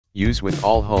Use with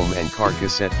all home and car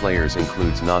cassette players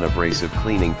includes non-abrasive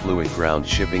cleaning fluid. Ground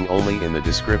shipping only in the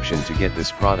description to get this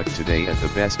product today at the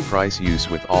best price. Use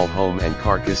with all home and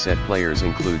car cassette players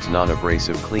includes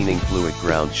non-abrasive cleaning fluid.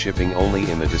 Ground shipping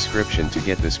only in the description to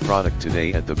get this product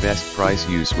today at the best price.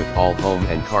 Use with all home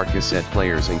and car cassette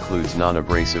players includes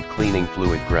non-abrasive cleaning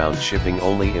fluid. Ground shipping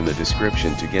only in the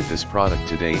description to get this product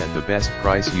today at the best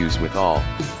price. Use with all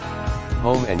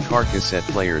home and car cassette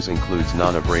players includes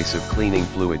non-abrasive cleaning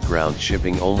fluid. Ground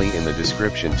shipping only in the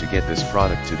description to get this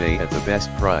product today at the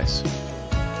best price.